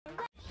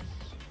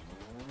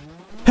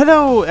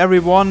Hello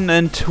everyone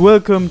and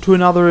welcome to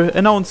another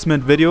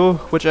announcement video,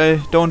 which I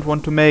don't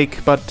want to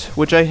make, but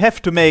which I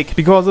have to make,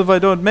 because if I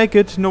don't make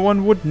it, no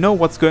one would know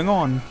what's going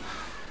on.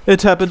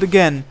 It happened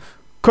again.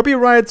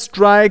 Copyright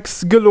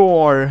strikes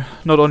galore.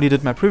 Not only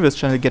did my previous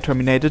channel get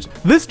terminated,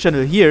 this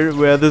channel here,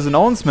 where this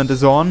announcement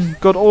is on,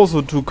 got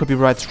also 2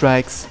 copyright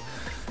strikes.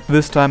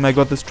 This time I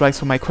got the strikes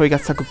for my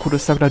Koigasaku Kuro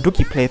Sakura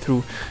Duki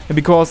playthrough, and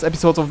because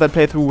episodes of that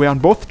playthrough were on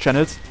both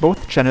channels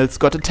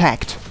got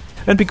attacked.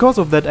 And because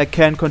of that I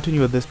can't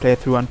continue this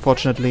playthrough,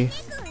 unfortunately.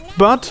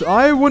 But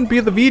I wouldn't be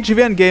the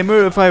VGVN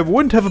gamer if I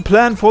wouldn't have a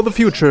plan for the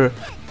future.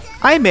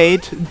 I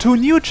made 2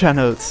 new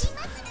channels.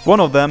 One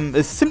of them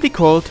is simply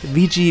called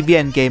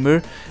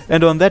VGVNGamer,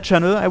 and on that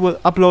channel I will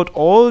upload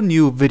all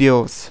new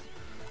videos.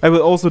 I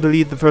will also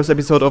delete the first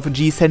episode of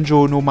G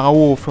Senjo no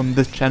Mao from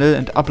this channel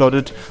and upload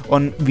it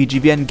on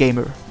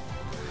VGVNGamer.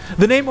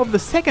 The name of the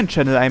second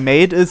channel I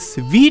made is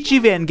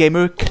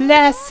VGVNGamer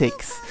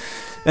Classics.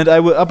 And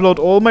I will upload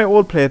all my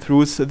old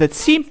playthroughs that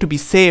seem to be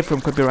safe from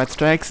copyright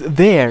strikes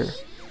there.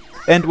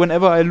 And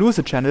whenever I lose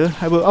a channel,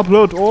 I will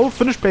upload all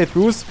finished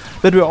playthroughs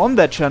that were on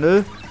that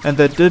channel and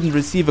that didn't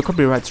receive a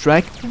copyright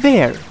strike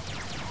there.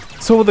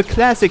 So the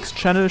Classics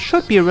channel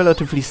should be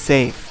relatively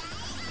safe.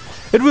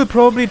 It will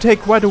probably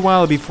take quite a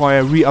while before I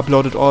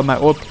re-uploaded all my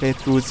old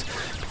playthroughs,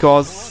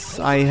 because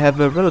I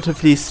have a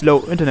relatively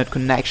slow internet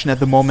connection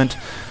at the moment.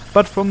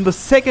 But from the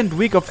second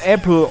week of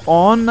April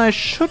on, I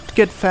should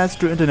get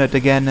faster internet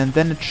again, and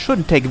then it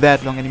shouldn't take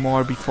that long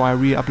anymore before I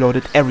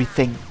re-uploaded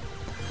everything.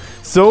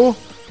 So,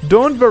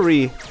 don't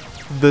worry,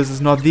 this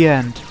is not the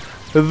end.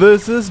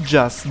 This is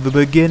just the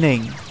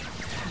beginning.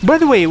 By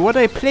the way, what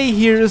I play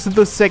here is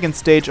the second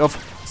stage of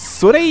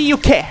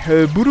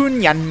Soreiyuke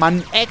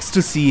Burunyanman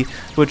Ecstasy,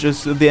 which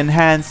is the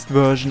enhanced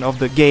version of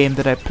the game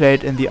that I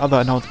played in the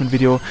other announcement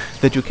video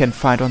that you can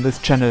find on this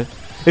channel.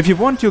 If you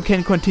want, you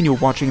can continue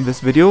watching this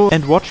video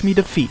and watch me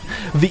defeat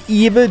the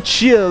evil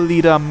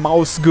cheerleader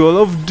mouse girl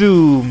of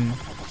doom.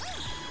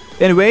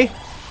 Anyway,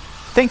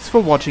 thanks for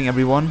watching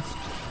everyone,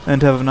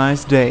 and have a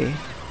nice day.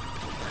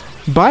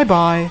 Bye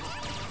bye.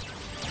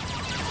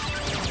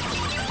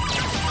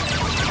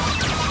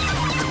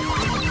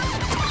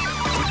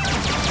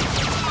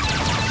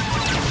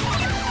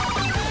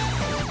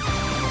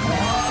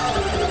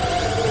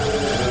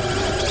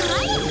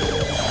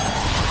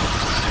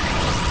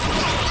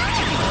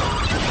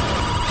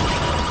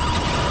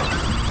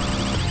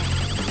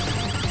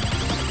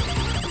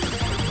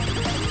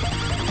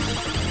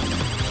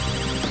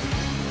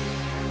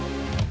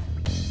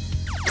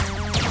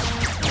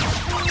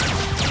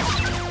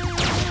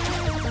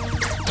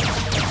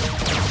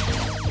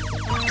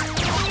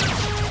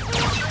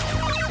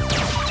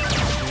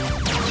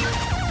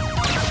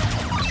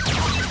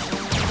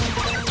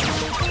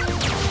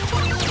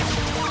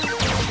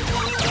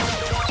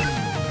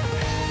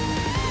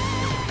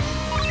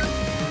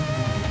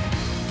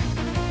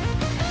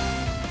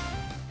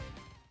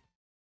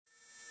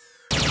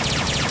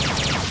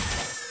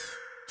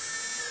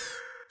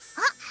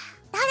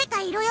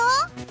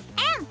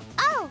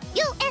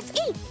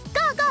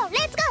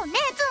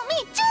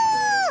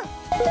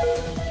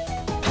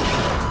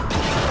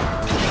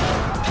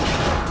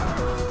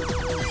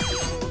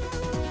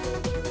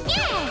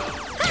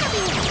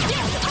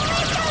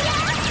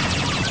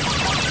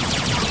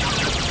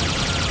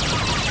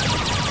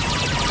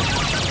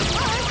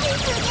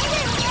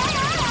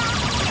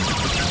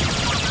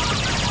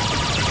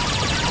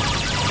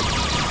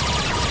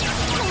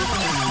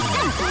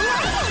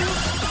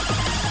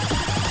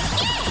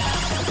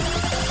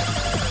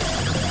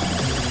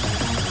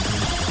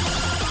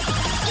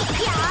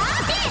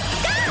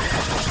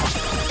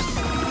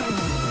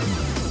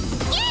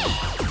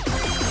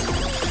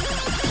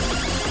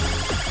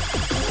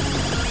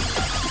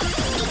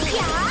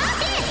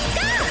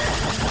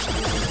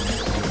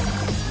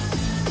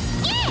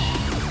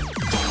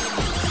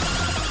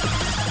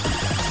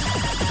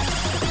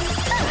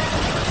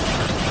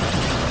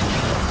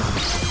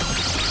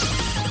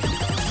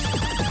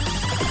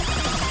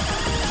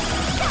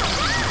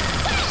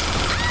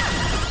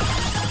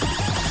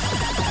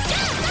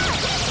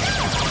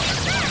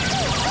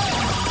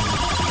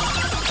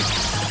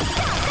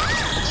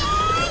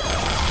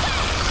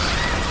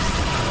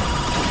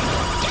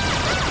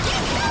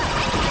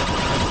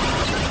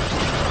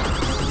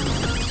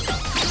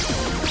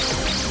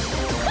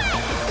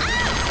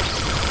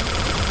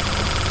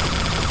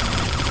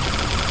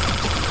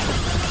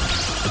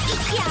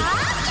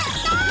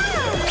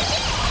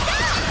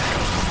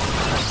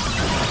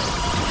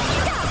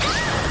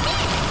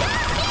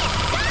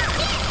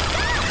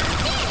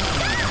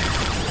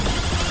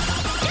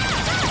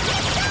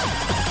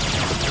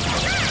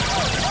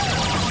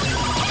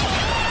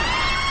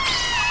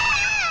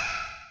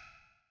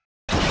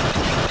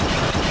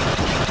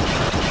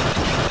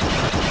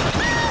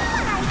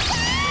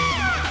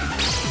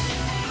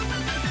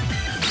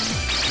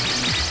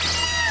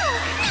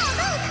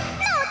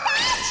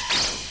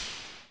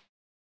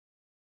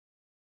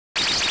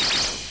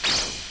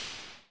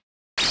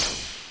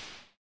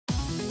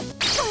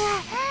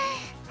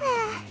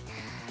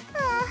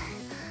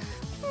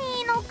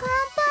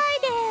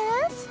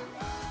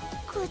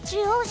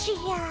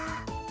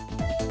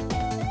 Georgia.